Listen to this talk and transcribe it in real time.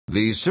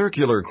The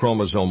circular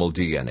chromosomal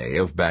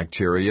DNA of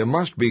bacteria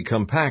must be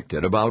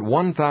compacted about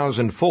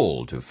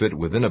 1,000-fold to fit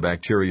within a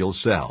bacterial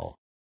cell.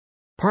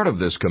 Part of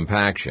this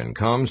compaction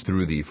comes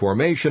through the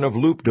formation of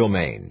loop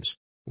domains,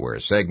 where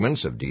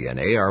segments of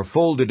DNA are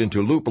folded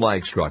into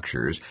loop-like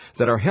structures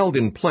that are held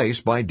in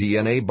place by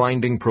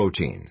DNA-binding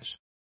proteins.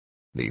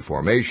 The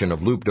formation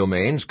of loop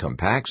domains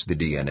compacts the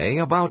DNA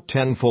about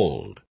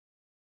 10-fold.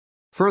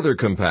 Further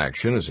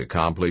compaction is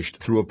accomplished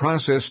through a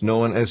process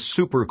known as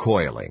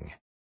supercoiling.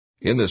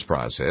 In this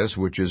process,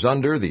 which is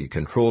under the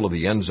control of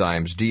the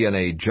enzymes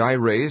DNA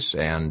gyrase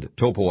and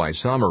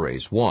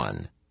topoisomerase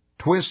I,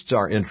 twists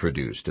are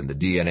introduced in the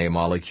DNA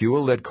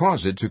molecule that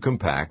cause it to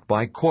compact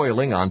by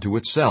coiling onto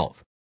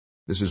itself.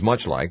 This is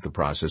much like the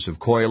process of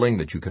coiling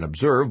that you can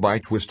observe by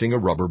twisting a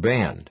rubber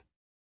band.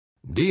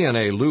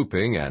 DNA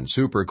looping and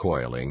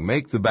supercoiling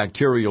make the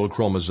bacterial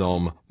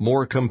chromosome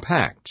more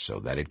compact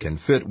so that it can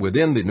fit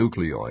within the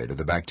nucleoid of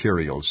the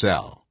bacterial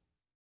cell.